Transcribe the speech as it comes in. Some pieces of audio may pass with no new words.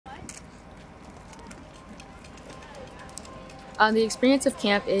The experience of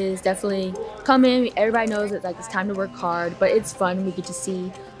camp is definitely come in. Everybody knows that like it's time to work hard, but it's fun. We get to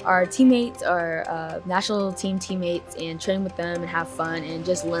see our teammates, our national team teammates, and train with them and have fun and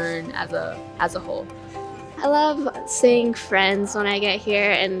just learn as a whole. I love seeing friends when I get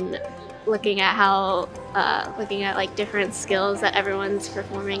here and looking at like different skills that everyone's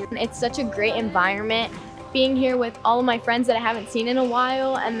performing. It's such a great environment. Being here with all of my friends that I haven't seen in a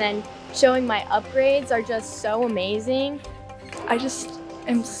while and then showing my upgrades are just so amazing. I just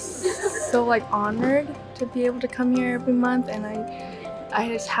am so like honored to be able to come here every month, and I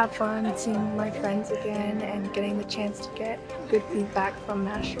just have fun seeing my friends again and getting the chance to get good feedback from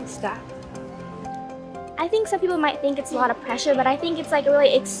national staff. I think some people might think it's a lot of pressure, but I think it's like a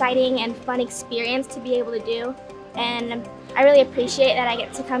really exciting and fun experience to be able to do. And I really appreciate that I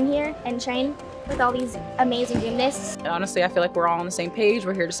get to come here and train with all these amazing gymnasts. Honestly, I feel like we're all on the same page.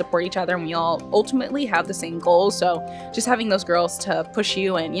 We're here to support each other, and we all ultimately have the same goals. So just having those girls to push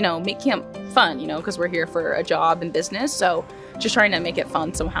you and, make camp fun, because we're here for a job and business. So just trying to make it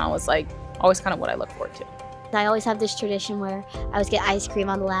fun somehow is like always kind of what I look forward to. I always have this tradition where I always get ice cream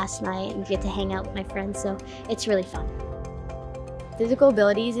on the last night and get to hang out with my friends, so it's really fun. Physical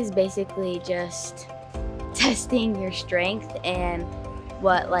abilities is basically just testing your strength and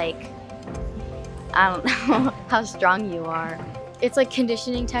I don't know, how strong you are. It's like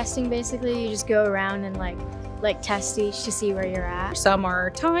conditioning testing basically. You just go around and like test each to see where you're at. Some are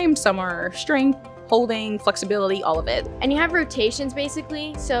time, some are strength, holding, flexibility, all of it. And you have rotations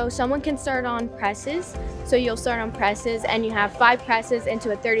basically, so someone can start on presses. So you'll start on presses and you have 5 presses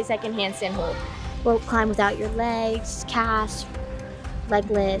into a 30-second handstand hold. Rope climb without your legs, cast, leg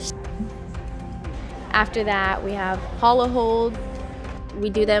lifts. After that, we have hollow hold. We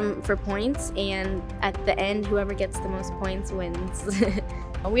do them for points, and at the end, whoever gets the most points wins.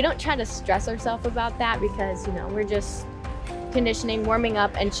 We don't try to stress ourselves about that because, we're just conditioning, warming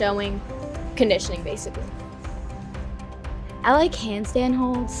up, and showing conditioning, basically. I like handstand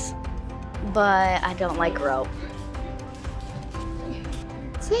holds, but I don't like rope.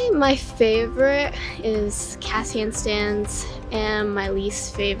 I'd say my favorite is cast handstands, and my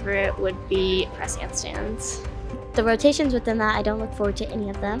least favorite would be press handstands. The rotations within that, I don't look forward to any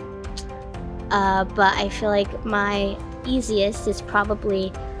of them. But I feel like my easiest is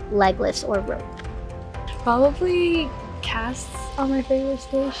probably leg lifts or rope. Probably casts are my favorite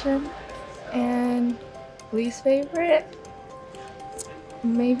station, and least favorite,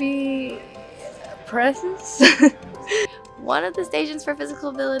 maybe presses. One of the stations for physical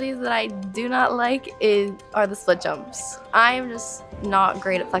abilities that I do not like are the split jumps. I am just not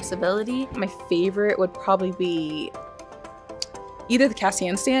great at flexibility. My favorite would probably be either the cast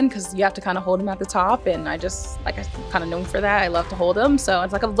handstand, because you have to kind of hold them at the top, and I'm kind of known for that. I love to hold them, so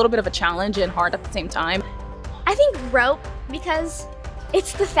it's like a little bit of a challenge and hard at the same time. I think rope, because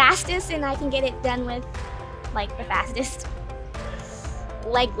it's the fastest and I can get it done with the fastest.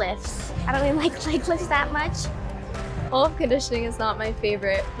 Leg lifts. I don't really like leg lifts that much. All of conditioning is not my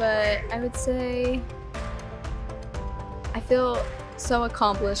favorite, but I would say I feel so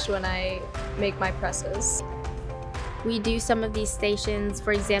accomplished when I make my presses. We do some of these stations.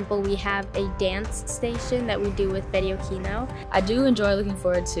 For example, we have a dance station that we do with Betty Okino. I do enjoy looking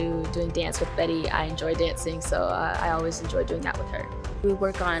forward to doing dance with Betty. I enjoy dancing, so I always enjoy doing that with her. We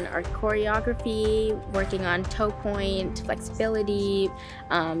work on our choreography, working on toe point, flexibility,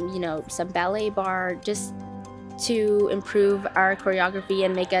 some ballet bar, just to improve our choreography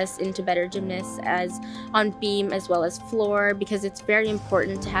and make us into better gymnasts as on beam as well as floor, because it's very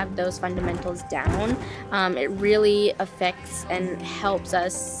important to have those fundamentals down. It really affects and helps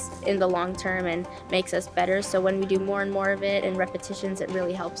us in the long term and makes us better. So when we do more and more of it and repetitions, it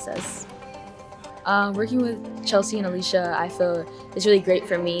really helps us. Working with Chelsea and Alicia, I feel is really great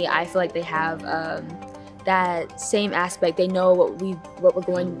for me. I feel like they have that same aspect. They know what we're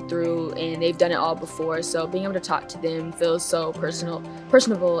going through, and they've done it all before. So being able to talk to them feels so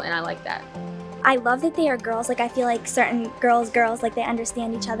personable, and I like that. I love that they are girls. I feel like certain girls, they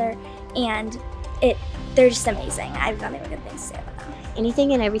understand each other, and they're just amazing. I have nothing but good things to say about them.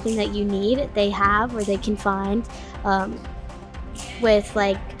 Anything and everything that you need, they have or they can find with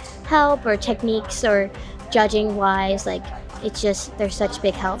help or techniques or judging wise. It's just, they're such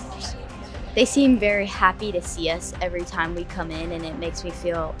big helps. They seem very happy to see us every time we come in, and it makes me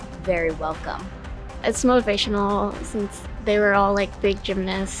feel very welcome. It's motivational since they were all big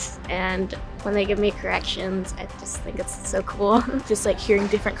gymnasts, and when they give me corrections, I just think it's so cool. Just hearing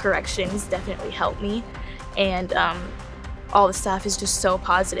different corrections definitely helped me, and all the stuff is just so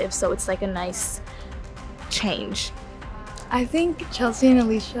positive, so it's a nice change. I think Chelsea and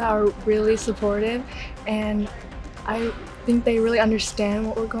Alicia are really supportive, and I think they really understand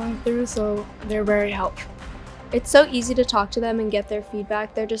what we're going through, so they're very helpful. It's so easy to talk to them and get their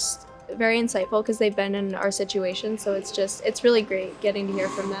feedback. They're just very insightful because they've been in our situation, so it's really great getting to hear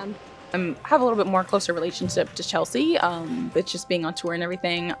from them. I have a little bit more closer relationship to Chelsea, with just being on tour and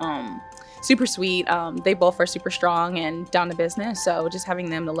everything. Super sweet. They both are super strong and down to business, so just having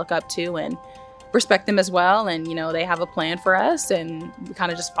them to look up to and respect them as well. And, you know, they have a plan for us and we kind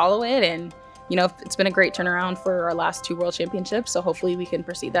of just follow it. And, you know, it's been a great turnaround for our last 2 World Championships, so hopefully we can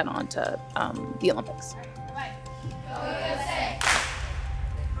proceed that on to the Olympics.